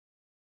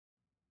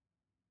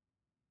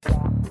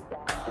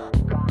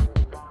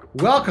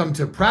Welcome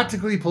to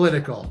Practically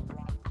Political.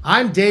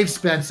 I'm Dave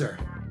Spencer.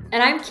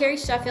 And I'm Carrie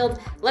Sheffield.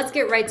 Let's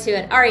get right to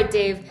it. All right,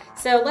 Dave.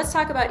 So let's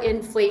talk about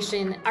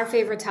inflation, our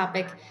favorite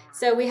topic.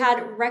 So we had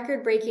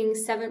record-breaking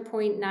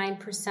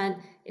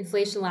 7.9%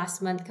 inflation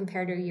last month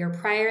compared to a year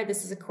prior.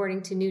 This is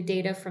according to new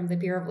data from the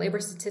Bureau of Labor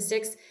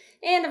Statistics.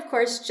 And of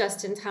course,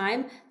 just in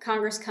time,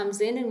 Congress comes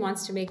in and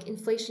wants to make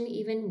inflation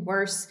even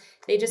worse.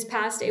 They just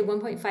passed a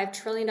 $1.5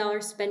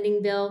 trillion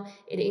spending bill.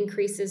 It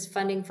increases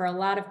funding for a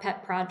lot of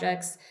pet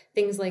projects,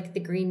 things like the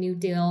Green New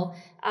Deal.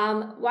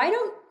 Why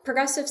don't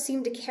progressives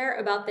seem to care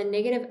about the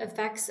negative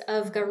effects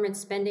of government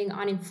spending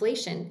on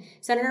inflation?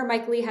 Senator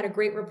Mike Lee had a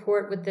great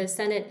report with the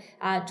Senate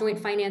Joint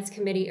Finance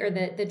Committee, or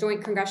the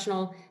Joint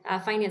Congressional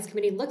Finance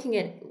Committee, looking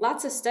at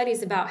lots of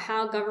studies about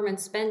how government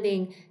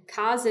spending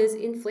causes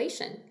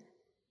inflation.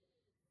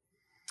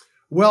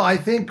 Well, I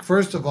think,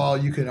 first of all,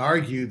 you can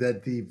argue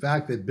that the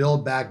fact that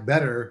Build Back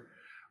Better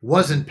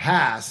wasn't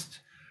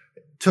passed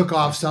took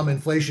off some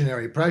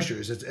inflationary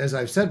pressures. As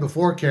I've said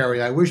before,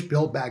 Carrie, I wish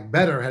Build Back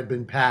Better had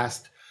been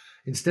passed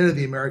instead of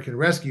the American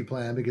Rescue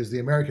Plan, because the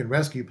American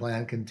Rescue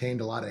Plan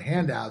contained a lot of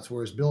handouts,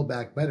 whereas Build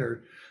Back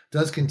Better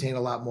does contain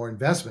a lot more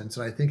investments,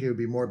 and I think it would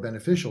be more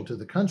beneficial to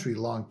the country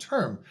long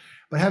term.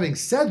 But having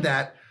said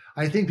that,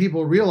 I think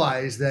people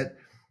realize that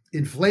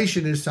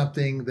inflation is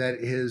something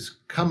that has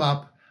come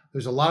up.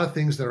 There's a lot of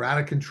things that are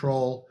out of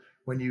control.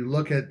 When you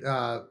look at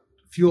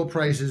fuel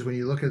prices, when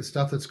you look at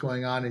stuff that's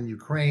going on in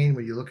Ukraine,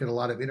 when you look at a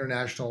lot of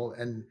international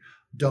and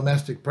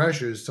domestic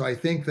pressures. So I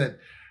think that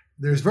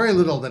there's very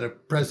little that a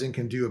president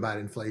can do about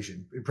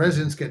inflation.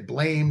 Presidents get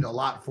blamed a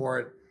lot for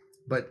it,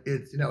 but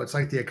it's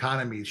like the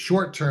economy.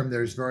 Short term,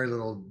 there's very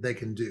little they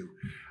can do.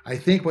 I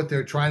think what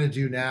they're trying to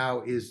do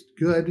now is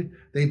good.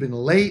 They've been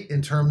late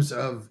in terms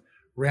of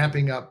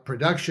ramping up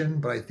production,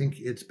 but I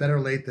think it's better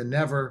late than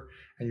never.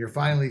 And you're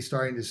finally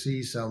starting to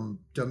see some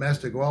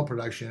domestic oil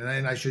production.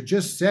 And I should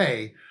just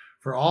say,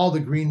 for all the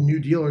Green New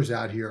Dealers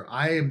out here,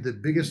 I am the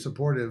biggest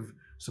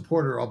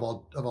supporter of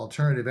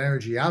alternative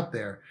energy out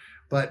there.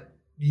 But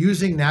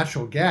using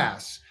natural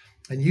gas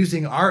and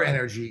using our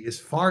energy is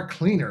far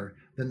cleaner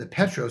than the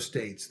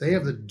petrostates. They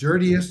have the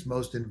dirtiest,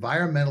 most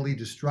environmentally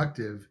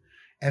destructive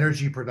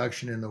energy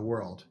production in the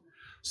world.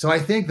 So I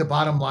think the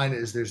bottom line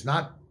is there's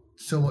not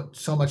so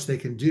much they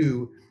can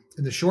do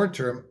in the short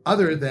term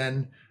other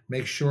than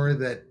make sure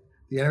that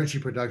the energy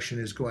production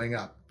is going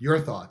up. Your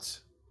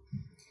thoughts?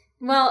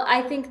 Well,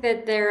 I think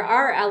that there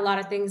are a lot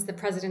of things the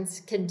presidents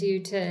can do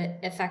to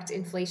affect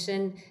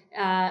inflation,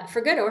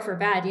 for good or for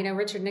bad.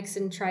 Richard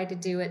Nixon tried to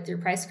do it through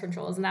price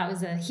controls, and that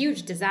was a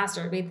huge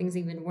disaster. It made things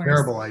even worse.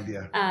 Terrible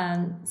idea.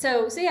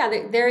 So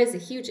yeah, there is a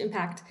huge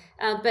impact.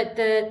 But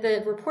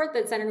the report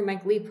that Senator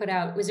Mike Lee put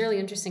out was really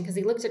interesting because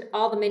he looked at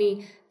all the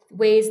many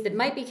ways that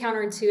might be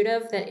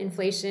counterintuitive that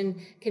inflation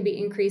can be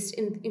increased,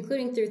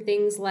 including through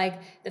things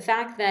like the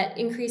fact that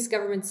increased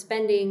government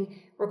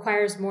spending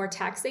requires more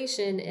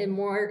taxation, and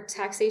more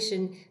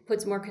taxation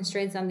puts more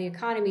constraints on the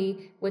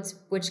economy,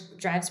 which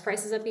drives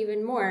prices up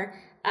even more.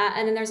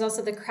 And then there's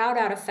also the crowd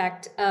out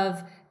effect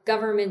of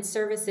government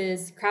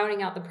services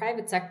crowding out the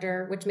private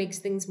sector, which makes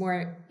things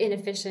more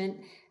inefficient.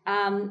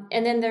 And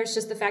then there's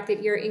just the fact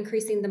that you're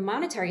increasing the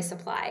monetary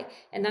supply.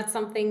 And that's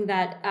something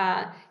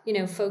that,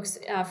 folks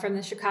from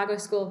the Chicago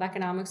School of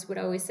Economics would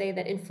always say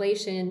that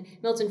inflation,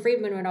 Milton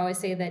Friedman would always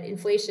say that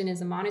inflation is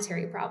a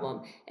monetary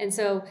problem. And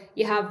so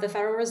you have the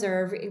Federal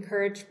Reserve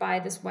encouraged by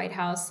this White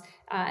House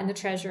and the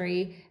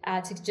Treasury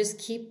to just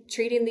keep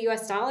treating the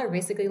US dollar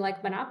basically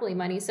like monopoly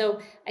money. So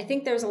I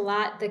think there's a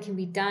lot that can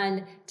be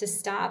done to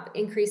stop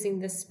increasing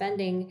this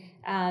spending.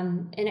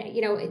 And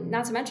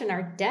not to mention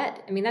our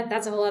debt. I mean,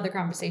 that's a whole other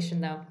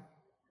conversation, though.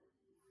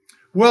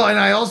 Well, and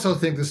I also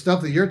think the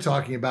stuff that you're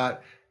talking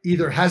about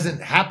either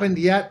hasn't happened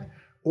yet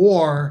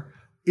or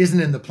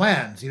isn't in the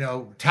plans.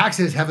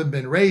 Taxes haven't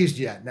been raised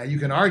yet. Now, you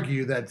can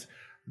argue that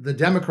the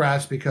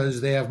Democrats,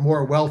 because they have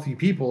more wealthy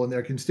people in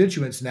their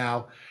constituents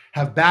now,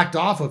 have backed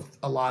off of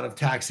a lot of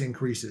tax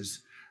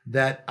increases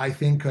that I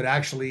think could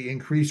actually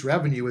increase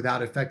revenue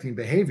without affecting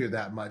behavior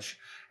that much.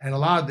 And a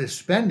lot of this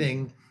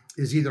spending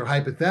is either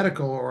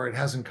hypothetical or it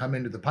hasn't come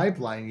into the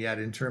pipeline yet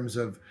in terms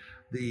of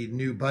the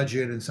new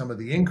budget and some of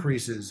the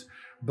increases.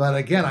 But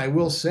again, I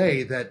will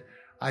say that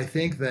I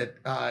think that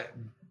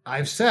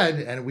I've said,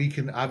 and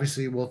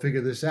we'll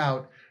figure this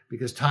out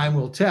because time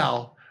will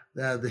tell.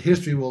 The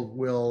history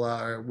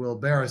will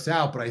bear us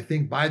out. But I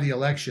think by the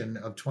election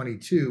of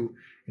 22,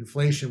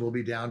 inflation will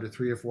be down to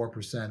 3 or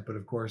 4%. But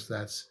of course,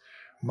 that's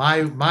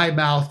my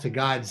mouth to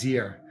God's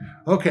ear.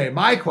 Okay,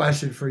 my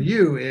question for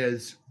you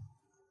is,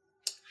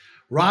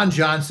 Ron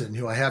Johnson,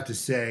 who I have to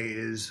say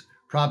is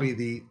probably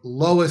the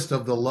lowest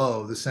of the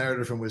low, the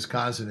senator from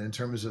Wisconsin, in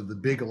terms of the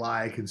big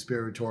lie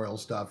conspiratorial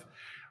stuff.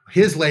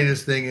 His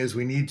latest thing is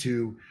we need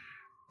to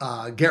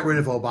get rid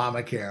of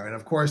Obamacare. And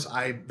of course,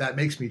 that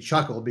makes me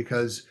chuckle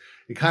because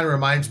it kind of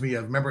reminds me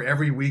of, remember,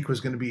 every week was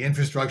going to be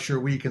infrastructure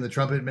week in the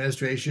Trump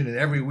administration. And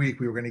every week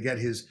we were going to get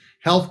his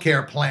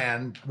healthcare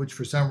plan, which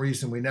for some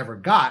reason we never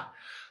got.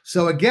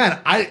 So again,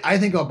 I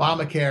think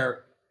Obamacare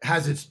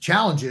has its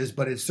challenges,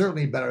 but it's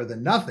certainly better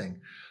than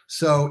nothing.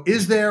 So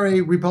is there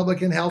a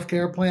Republican health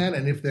care plan?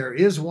 And if there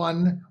is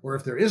one, or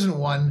if there isn't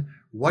one,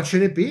 what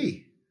should it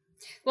be?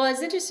 Well,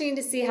 it's interesting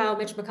to see how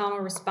Mitch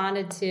McConnell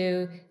responded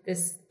to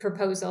this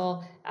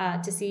proposal,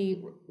 to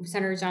see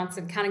Senator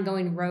Johnson kind of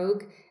going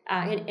rogue.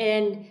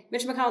 And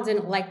Mitch McConnell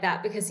didn't like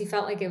that because he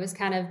felt like it was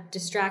kind of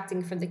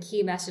distracting from the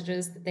key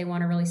messages that they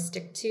want to really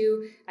stick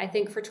to. I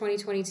think for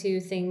 2022,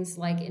 things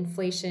like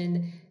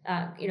inflation,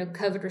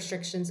 COVID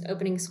restrictions,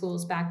 opening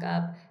schools back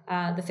up,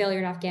 the failure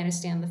in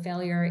Afghanistan, the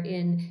failure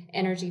in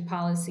energy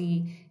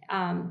policy.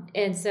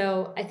 And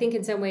so I think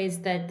in some ways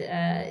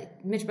that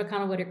Mitch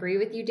McConnell would agree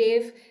with you,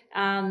 Dave,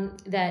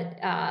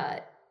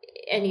 the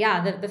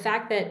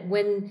fact that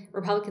when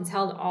Republicans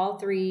held all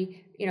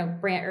three,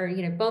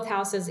 both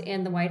houses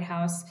and the White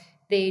House,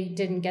 they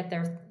didn't get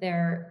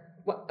their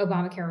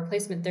Obamacare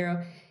replacement through.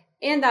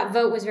 And that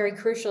vote was very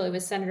crucial. It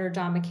was Senator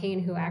John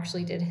McCain who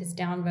actually did his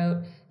down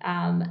vote.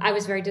 I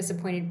was very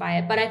disappointed by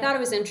it, but I thought it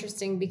was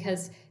interesting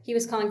because he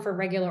was calling for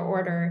regular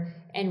order.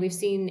 And we've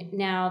seen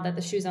now that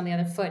the shoe's on the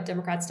other foot.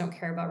 Democrats don't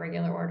care about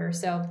regular order.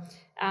 So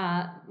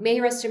may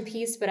he rest in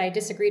peace, but I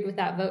disagreed with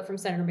that vote from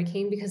Senator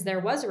McCain because there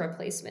was a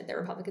replacement that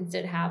Republicans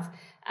did have.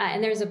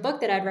 And there's a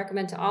book that I'd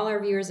recommend to all our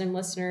viewers and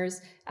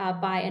listeners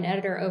by an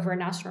editor over at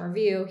National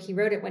Review. He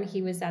wrote it when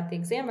he was at the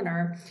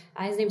Examiner.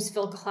 His name's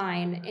Phil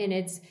Klein, and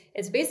it's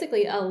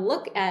basically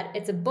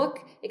it's a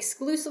book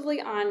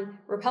exclusively on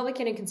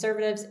Republican and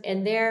conservatives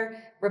and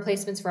their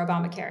replacements for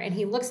Obamacare, and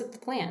he looks at the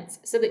plans.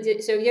 So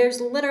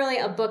there's literally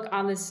a book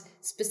on this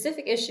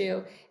specific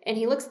issue, and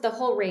he looks at the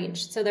whole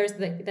range. So there's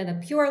the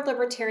pure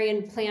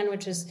libertarian plan,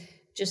 which is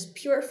just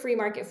pure free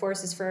market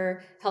forces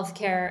for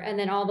healthcare, and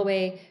then all the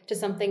way to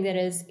something that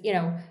is,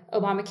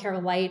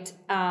 Obamacare light,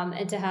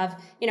 and to have,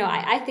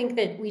 I think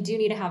that we do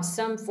need to have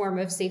some form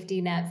of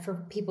safety net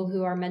for people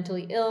who are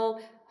mentally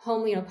ill,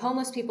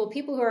 homeless people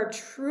who are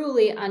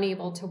truly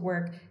unable to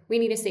work. We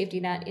need a safety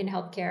net in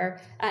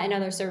healthcare and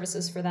other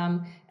services for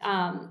them.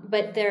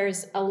 But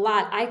there's a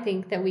lot, I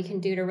think, that we can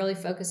do to really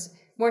focus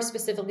more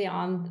specifically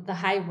on the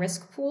high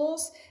risk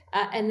pools,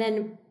 and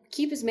then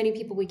keep as many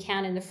people we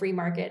can in the free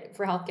market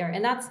for healthcare.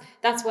 And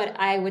that's what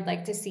I would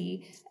like to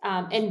see,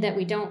 and that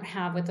we don't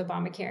have with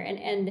Obamacare.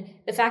 And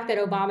the fact that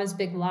Obama's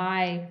big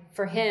lie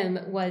for him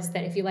was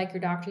that if you like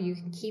your doctor, you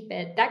can keep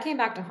it, that came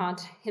back to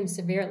haunt him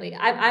severely.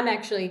 I'm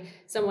actually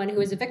someone who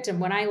was a victim.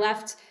 When I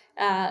left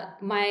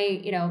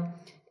my,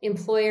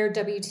 employer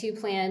W-2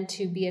 plan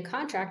to be a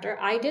contractor,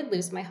 I did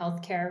lose my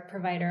healthcare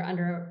provider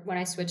when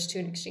I switched to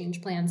an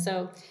exchange plan.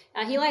 So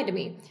he lied to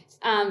me.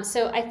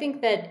 So I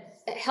think that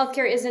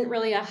healthcare isn't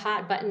really a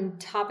hot button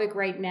topic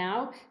right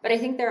now, but I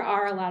think there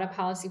are a lot of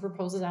policy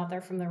proposals out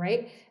there from the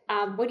right.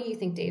 What do you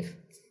think, Dave?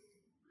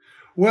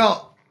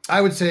 Well,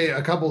 I would say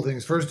a couple of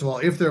things. First of all,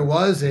 if there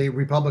was a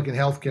Republican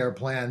healthcare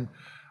plan,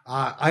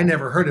 I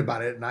never heard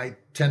about it, and I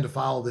tend to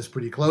follow this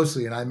pretty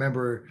closely. And I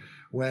remember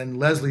when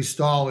Leslie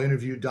Stahl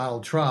interviewed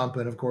Donald Trump,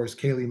 and of course,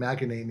 Kayleigh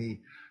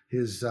McEnany,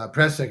 his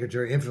press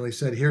secretary, infinitely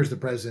said, "Here's the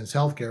president's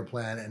healthcare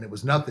plan," and it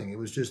was nothing. It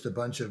was just a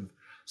bunch of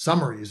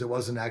summaries. It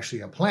wasn't actually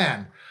a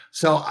plan.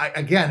 So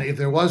again, if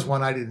there was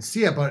one, I didn't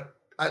see it, but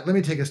let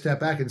me take a step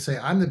back and say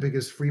I'm the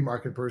biggest free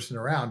market person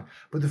around,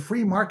 but the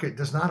free market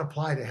does not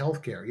apply to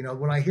healthcare.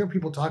 When I hear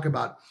people talk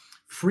about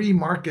free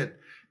market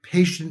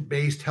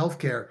patient-based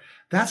healthcare,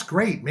 that's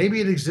great.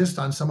 Maybe it exists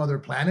on some other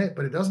planet,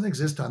 but it doesn't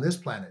exist on this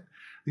planet.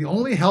 The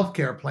only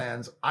healthcare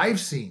plans I've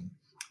seen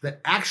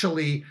that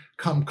actually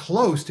come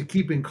close to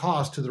keeping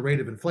costs to the rate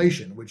of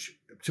inflation, which,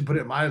 to put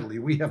it mildly,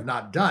 we have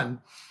not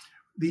done.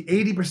 The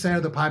 80%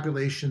 of the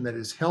population that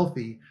is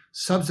healthy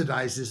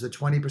subsidizes the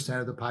 20%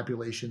 of the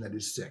population that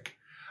is sick.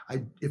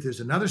 If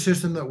there's another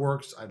system that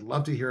works, I'd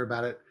love to hear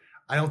about it.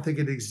 I don't think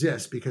it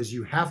exists because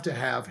you have to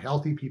have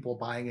healthy people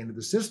buying into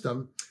the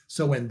system.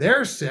 So when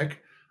they're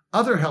sick,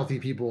 other healthy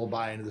people will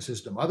buy into the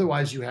system.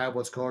 Otherwise, you have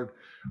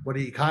what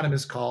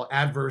economists call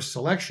adverse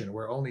selection,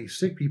 where only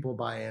sick people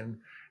buy in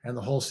and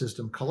the whole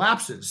system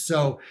collapses.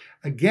 So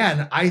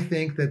again, I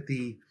think that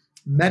the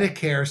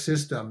Medicare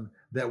system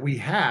that we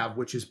have,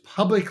 which is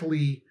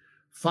publicly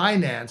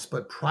financed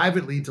but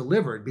privately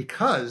delivered,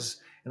 because,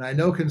 and I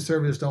know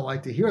conservatives don't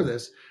like to hear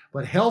this,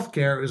 but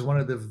healthcare is one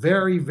of the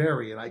very,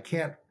 very, and I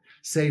can't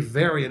say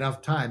very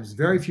enough times,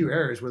 very few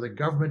areas where the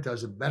government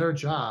does a better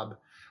job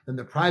than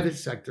the private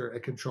sector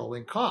at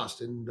controlling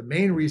cost. And the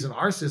main reason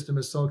our system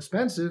is so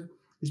expensive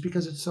is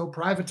because it's so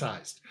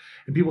privatized.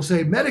 And people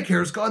say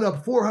Medicare's gone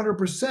up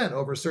 400%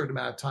 over a certain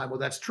amount of time. Well,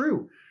 that's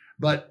true.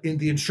 But in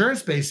the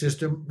insurance-based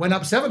system, went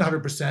up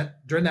 700%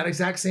 during that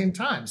exact same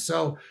time.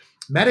 So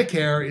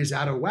Medicare is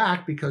out of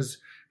whack because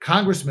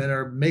congressmen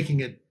are making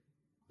it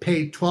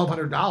pay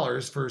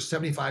 $1,200 for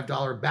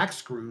 $75 back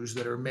screws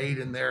that are made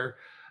in their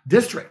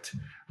district.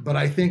 But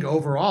I think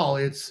overall,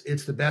 it's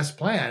the best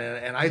plan.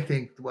 And I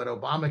think what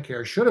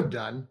Obamacare should have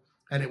done,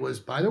 and it was,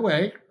 by the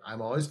way,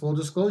 I'm always full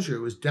disclosure,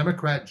 it was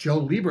Democrat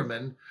Joe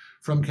Lieberman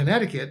from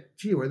Connecticut.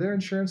 Gee, were there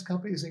insurance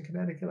companies in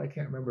Connecticut? I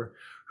can't remember.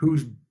 Who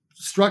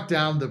struck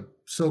down the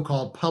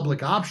so-called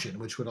public option,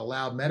 which would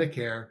allow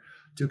Medicare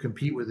to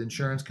compete with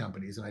insurance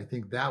companies. And I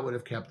think that would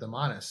have kept them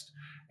honest.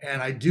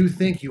 And I do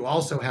think you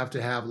also have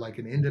to have like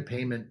an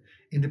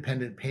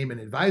independent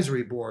payment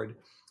advisory board,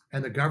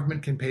 and the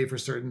government can pay for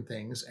certain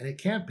things and it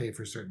can't pay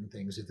for certain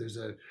things. If there's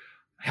a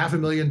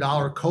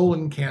 $500,000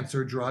 colon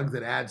cancer drug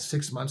that adds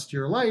 6 months to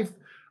your life,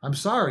 I'm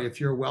sorry,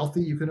 if you're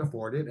wealthy, you can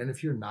afford it. And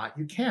if you're not,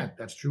 you can't.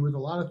 That's true with a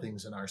lot of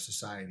things in our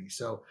society.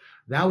 So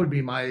that would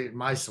be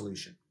my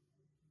solution.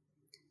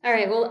 All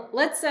right. Well,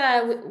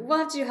 we'll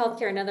have to do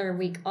healthcare another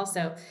week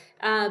also.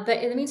 But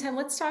in the meantime,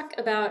 let's talk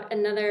about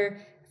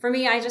another. For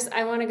me,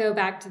 I want to go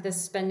back to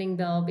this spending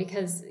bill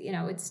because,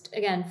 it's,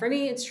 again, for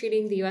me, it's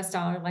treating the US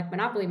dollar like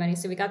monopoly money.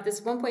 So we got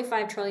this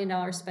 $1.5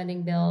 trillion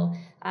spending bill.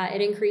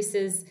 It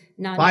increases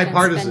non-defense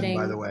bipartisan, spending.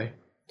 By the way.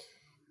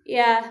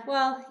 Yeah,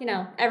 well,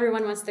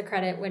 everyone wants the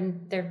credit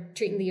when they're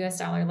treating the US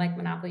dollar like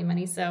monopoly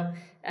money. So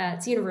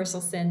it's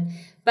universal sin.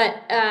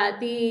 But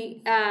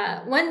the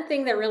one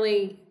thing that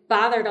really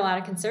bothered a lot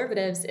of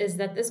conservatives is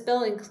that this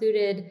bill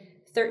included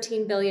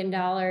 $13 billion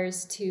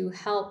to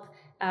help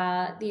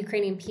the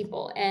Ukrainian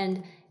people.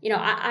 And,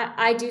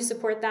 I do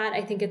support that.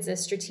 I think it's a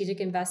strategic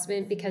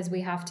investment because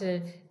we have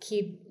to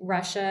keep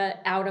Russia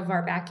out of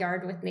our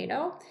backyard with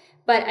NATO.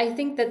 But I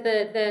think that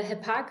the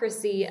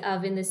hypocrisy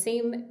of, in the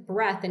same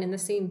breath and in the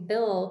same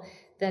bill,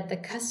 that the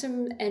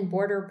Custom and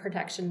Border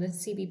Protection, the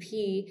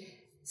CBP,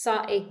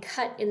 saw a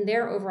cut in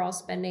their overall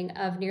spending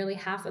of nearly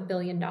 $500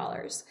 million.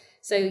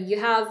 So you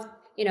have,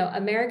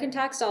 American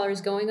tax dollars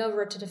going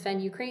over to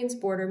defend Ukraine's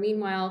border.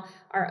 Meanwhile,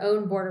 our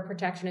own border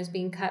protection is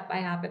being cut by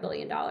 $500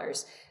 million.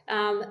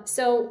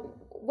 So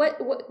what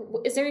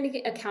is there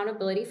any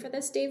accountability for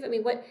this, Dave? I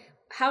mean,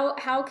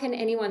 how can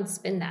anyone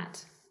spin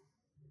that?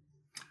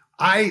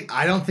 I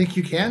don't think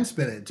you can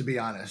spin it, to be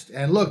honest.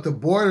 And look, the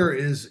border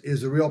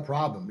is a real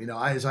problem.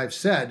 As I've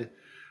said,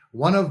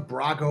 one of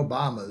Barack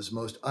Obama's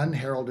most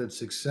unheralded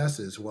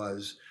successes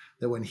was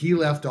that when he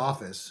left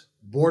office,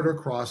 border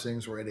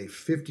crossings were at a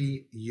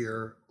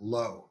 50-year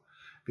low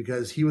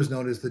because he was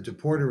known as the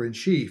deporter in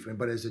chief.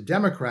 But as a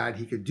Democrat,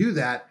 he could do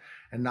that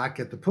and not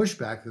get the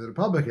pushback to the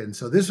Republicans.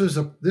 So this was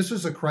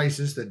a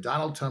crisis that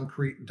Donald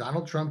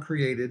Trump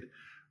created,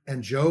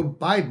 and Joe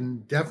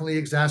Biden definitely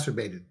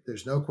exacerbated.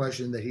 There's no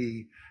question that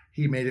he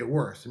made it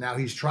worse. Now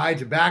he's tried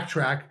to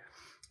backtrack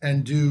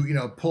and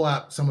pull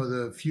out some of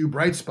the few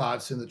bright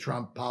spots in the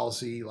Trump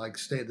policy, like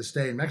the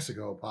stay in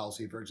Mexico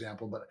policy, for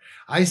example. But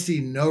I see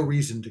no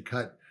reason to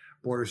cut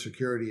border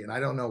security, and I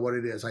don't know what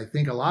it is. I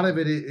think a lot of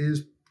it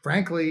is,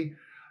 frankly,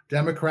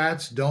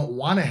 Democrats don't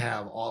want to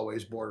have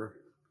always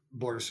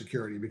border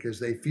security because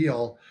they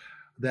feel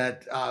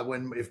that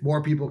if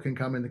more people can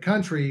come in the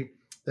country,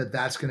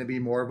 that's going to be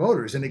more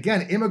voters. And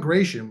again,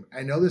 immigration,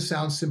 I know this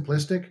sounds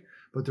simplistic,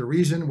 but the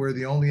reason we're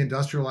the only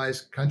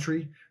industrialized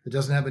country that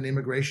doesn't have an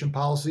immigration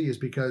policy is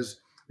because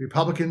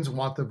Democrats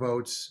want the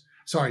votes,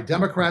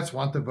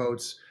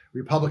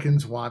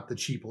 Republicans want the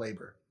cheap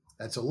labor.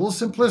 That's a little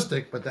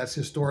simplistic, but that's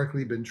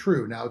historically been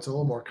true. Now it's a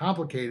little more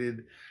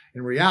complicated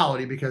in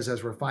reality because,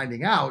 as we're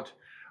finding out,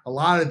 a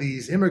lot of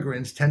these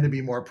immigrants tend to be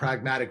more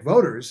pragmatic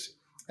voters.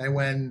 And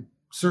when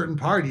certain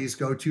parties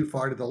go too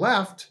far to the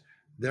left,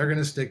 they're going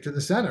to stick to the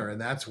center. And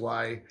that's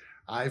why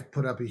I've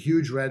put up a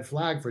huge red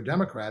flag for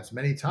Democrats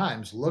many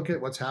times. Look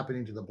at what's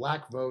happening to the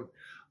Black vote.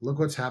 Look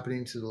what's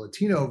happening to the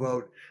Latino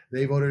vote.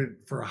 They voted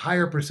for a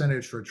higher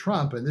percentage for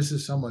Trump. And this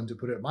is someone, to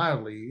put it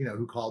mildly,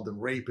 who called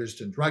them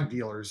rapists and drug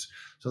dealers.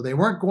 So they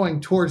weren't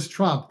going towards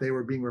Trump. They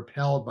were being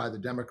repelled by the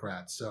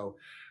Democrats. So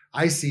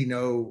I see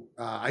no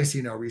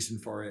reason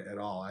for it at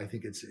all. I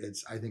think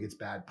it's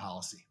bad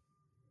policy.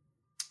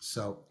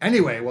 So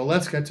anyway, well,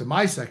 let's get to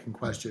my second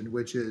question,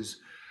 which is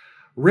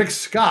Rick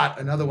Scott,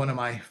 another one of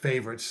my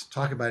favorites.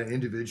 Talk about an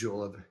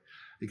individual of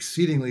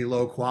exceedingly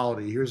low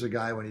quality. Here's a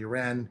guy, when he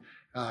ran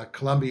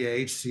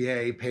Columbia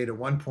HCA, paid a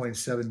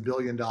 $1.7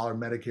 billion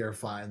Medicare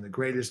fine, the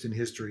greatest in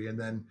history. And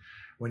then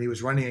when he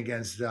was running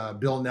against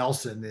Bill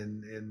Nelson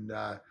in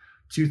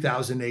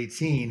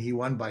 2018, he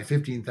won by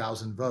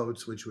 15,000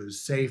 votes, which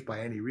was safe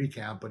by any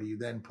recount. But he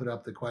then put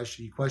up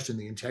he questioned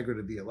the integrity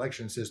of the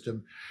election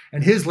system.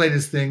 And his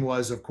latest thing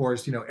was, of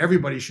course,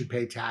 everybody should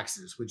pay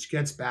taxes, which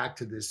gets back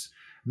to this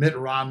Mitt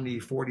Romney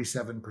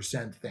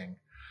 47% thing.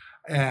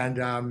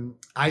 And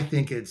I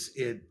think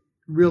it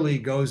really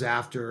goes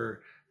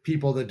after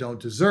people that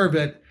don't deserve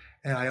it.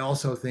 And I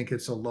also think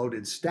it's a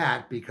loaded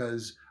stat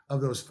because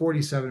of those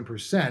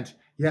 47%,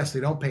 yes,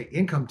 they don't pay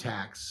income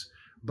tax,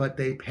 but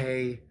they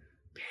pay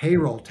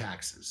payroll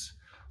taxes.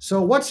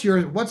 So what's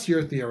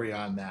your theory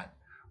on that?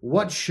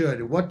 What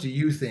do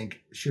you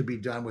think should be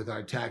done with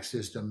our tax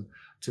system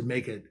to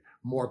make it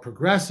more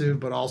progressive,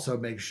 but also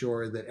make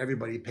sure that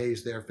everybody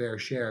pays their fair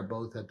share,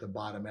 both at the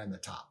bottom and the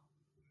top?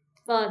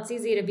 Well, it's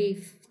easy to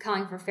be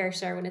calling for fair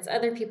share when it's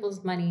other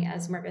people's money,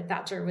 as Margaret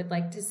Thatcher would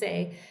like to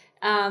say.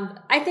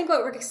 I think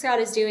what Rick Scott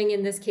is doing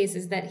in this case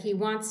is that he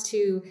wants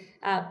to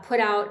put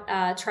out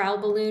a trial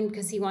balloon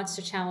because he wants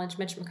to challenge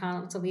Mitch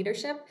McConnell to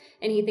leadership,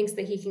 and he thinks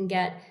that he can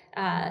get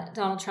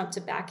Donald Trump to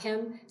back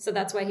him. So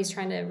that's why he's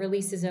trying to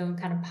release his own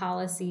kind of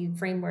policy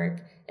framework,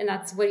 and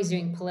that's what he's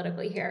doing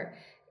politically here.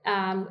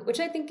 which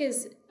I think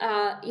is,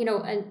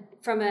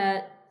 from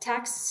a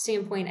tax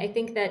standpoint, I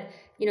think that,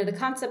 the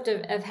concept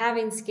of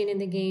having skin in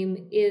the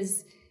game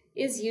is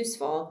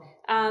useful.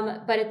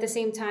 But at the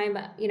same time,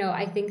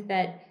 I think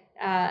that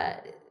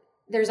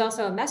there's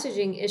also a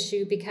messaging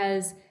issue,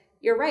 because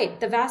you're right,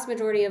 the vast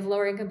majority of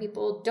lower income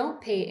people don't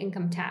pay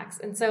income tax.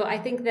 And so I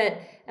think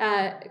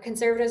that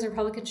conservatives and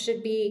Republicans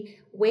should be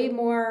way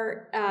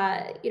more,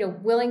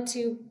 willing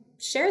to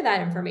share that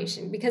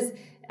information, because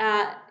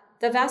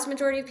the vast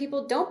majority of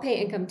people don't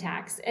pay income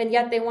tax, and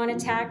yet they want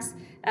to tax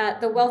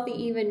the wealthy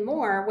even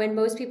more when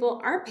most people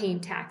aren't paying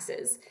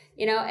taxes.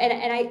 And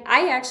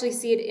I actually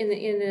see it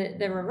in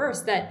the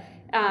reverse, that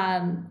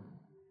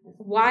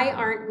why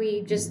aren't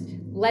we just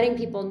letting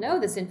people know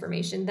this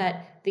information,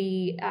 that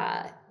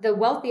the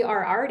wealthy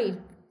are already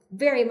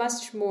very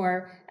much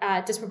more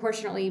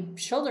disproportionately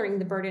shouldering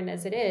the burden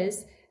as it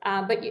is,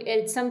 but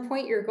at some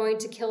point you're going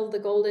to kill the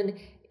golden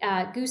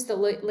goose that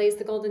lays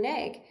the golden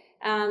egg.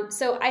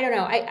 So I don't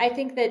know. I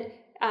think that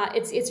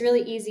it's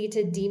really easy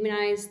to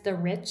demonize the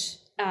rich,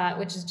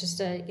 which is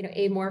just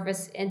a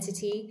amorphous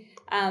entity.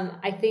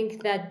 I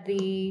think that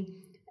the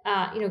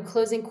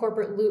closing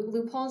corporate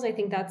loopholes, I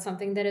think that's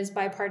something that is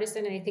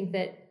bipartisan, and I think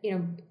that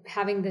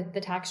having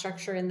the tax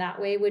structure in that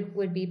way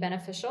would be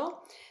beneficial.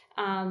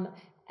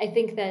 I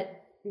think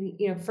that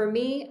for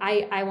me,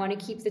 I want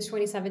to keep the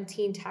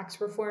 2017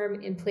 tax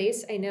reform in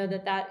place. I know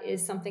that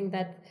is something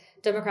that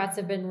Democrats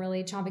have been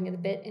really chomping at the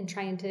bit and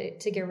trying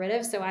to get rid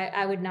of. So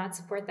I would not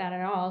support that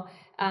at all.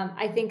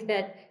 I think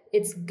that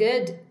it's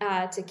good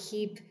to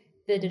keep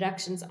the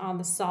deductions on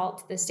the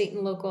SALT, the state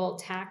and local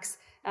tax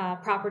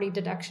property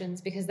deductions,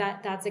 because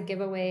that's a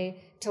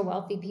giveaway to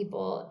wealthy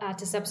people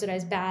to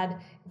subsidize bad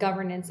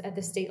governance at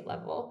the state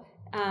level.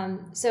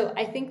 So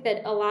I think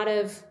that a lot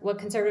of what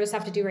conservatives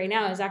have to do right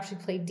now is actually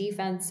play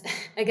defense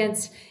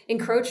against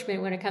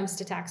encroachment when it comes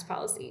to tax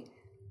policy.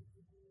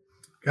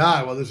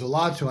 God, well, there's a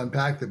lot to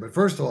unpack there. But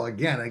first of all,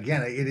 again,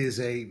 it's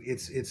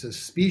a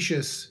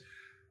specious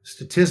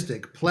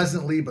statistic,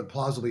 pleasantly but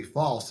plausibly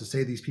false, to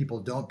say these people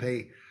don't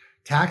pay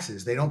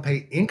taxes. They don't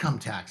pay income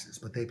taxes,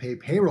 but they pay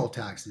payroll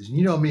taxes. And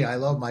you know me, I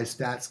love my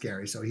stats,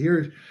 Gary. So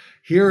here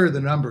are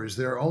the numbers.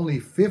 There are only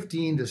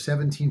 15 to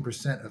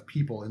 17% of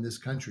people in this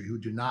country who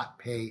do not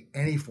pay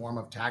any form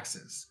of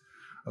taxes.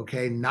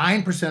 Okay,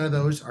 9% of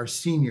those are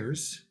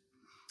seniors.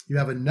 You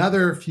have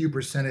another few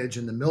percentage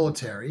in the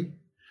military.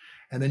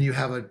 And then you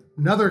have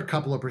another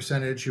couple of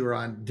percentage who are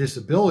on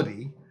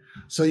disability.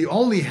 So you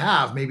only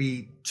have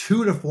maybe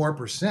 2 to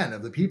 4%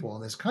 of the people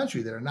in this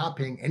country that are not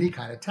paying any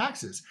kind of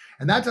taxes.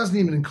 And that doesn't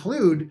even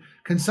include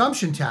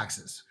consumption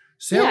taxes,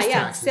 sales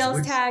taxes.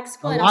 Sales tax,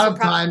 a lot of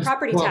times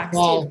property tax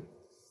too.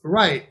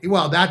 Right.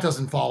 Well, that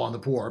doesn't fall on the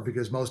poor,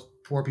 because most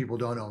poor people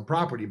don't own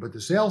property, but the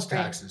sales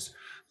taxes.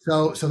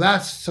 Right. So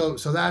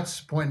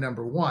that's point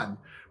number one.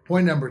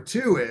 Point number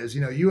two is,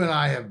 you and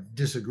I have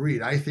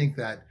disagreed. I think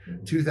that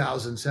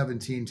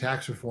 2017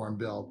 tax reform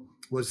bill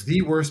was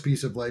the worst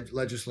piece of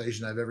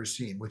legislation I've ever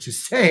seen, which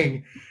is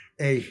saying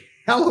a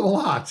hell of a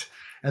lot.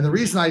 And the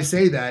reason I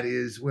say that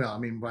is,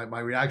 my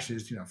reaction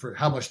is, for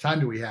how much time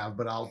do we have?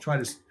 But I'll try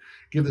to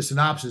give the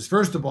synopsis.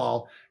 First of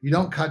all, you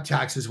don't cut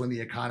taxes when the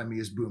economy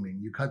is booming.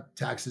 You cut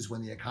taxes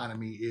when the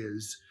economy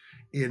is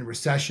in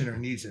recession or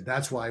needs it.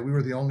 That's why we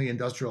were the only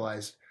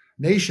industrialized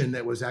nation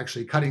that was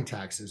actually cutting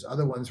taxes.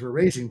 Other ones were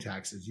raising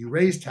taxes. You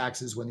raise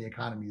taxes when the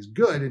economy is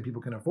good and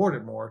people can afford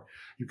it more.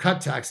 You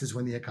cut taxes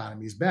when the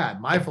economy is bad.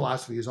 My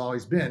philosophy has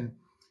always been,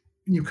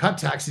 when you cut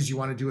taxes, you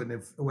want to do it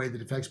in a way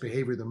that affects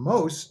behavior the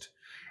most.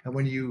 And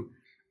when you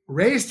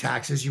raise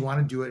taxes, you want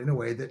to do it in a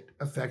way that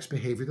affects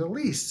behavior the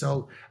least.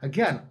 So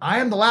again, I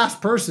am the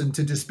last person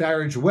to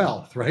disparage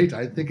wealth, right?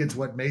 I think it's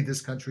what made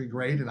this country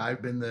great, and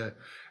I've been the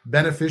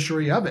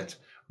beneficiary of it.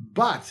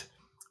 But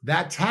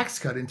that tax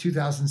cut in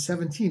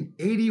 2017,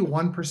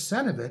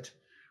 81% of it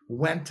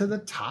went to the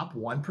top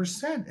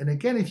 1%. And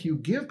again, if you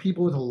give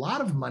people with a lot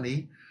of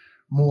money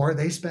more,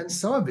 they spend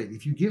some of it.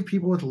 If you give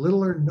people with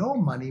little or no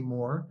money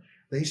more,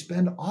 they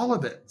spend all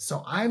of it.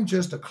 So I'm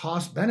just a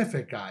cost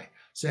benefit guy.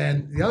 So,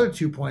 and the other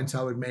 2 points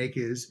I would make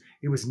is,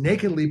 it was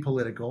nakedly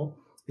political.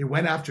 It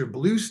went after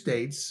blue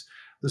states.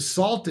 The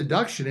SALT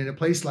deduction in a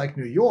place like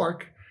New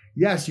York,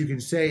 yes, you can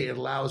say it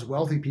allows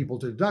wealthy people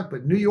to deduct,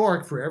 but New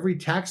York, for every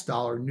tax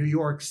dollar New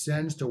York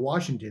sends to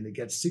Washington, it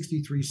gets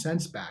 63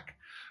 cents back.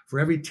 For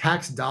every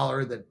tax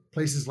dollar that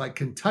places like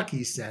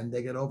Kentucky send,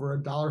 they get over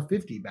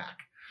 $1.50 back.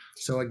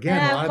 So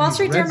again, Wall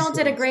Street Journal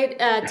did a great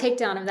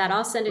takedown of that.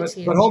 I'll send it to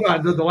you. But hold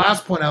on, the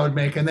last point I would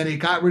make, and then he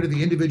got rid of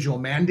the individual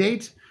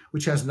mandate,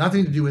 which has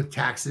nothing to do with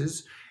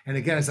taxes. And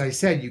again, as I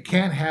said, you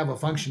can't have a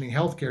functioning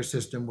healthcare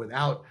system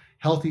without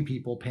healthy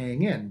people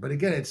paying in. But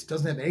again, it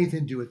doesn't have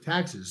anything to do with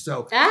taxes.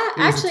 So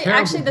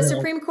actually, the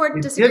Supreme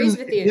Court disagrees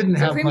with you. Didn't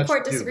have Supreme much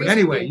Court to do. disagrees But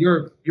anyway,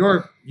 with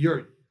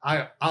you.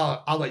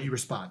 I'll let you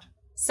respond.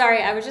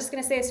 Sorry, I was just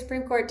going to say the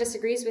Supreme Court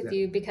disagrees with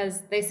you,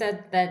 because they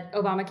said that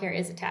Obamacare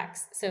is a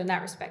tax. So in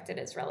that respect, it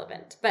is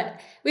relevant.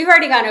 But we've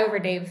already gone over,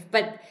 Dave.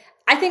 But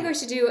I think we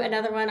should do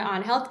another one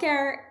on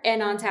healthcare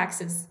and on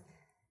taxes.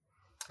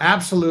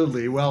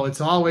 Absolutely. Well,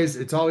 it's always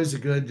a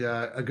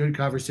good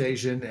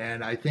conversation,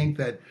 and I think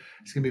that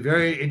it's going to be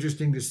very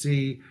interesting to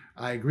see.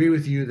 I agree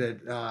with you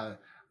that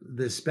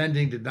the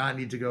spending did not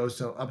need to go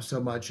up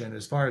so much, and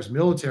as far as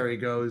military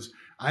goes,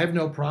 I have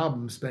no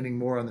problem spending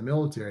more on the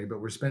military, but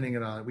we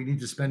need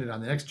to spend it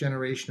on the next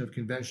generation of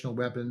conventional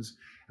weapons,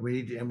 and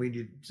we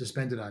need to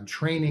spend it on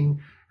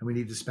training, and we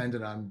need to spend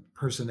it on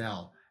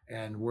personnel,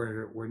 and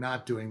we're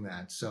not doing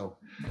that. So,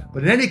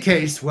 but in any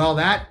case, well,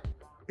 that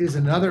is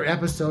another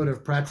episode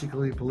of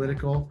Practically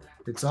Political.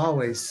 It's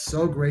always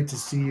so great to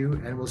see you,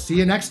 and we'll see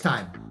you next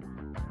time.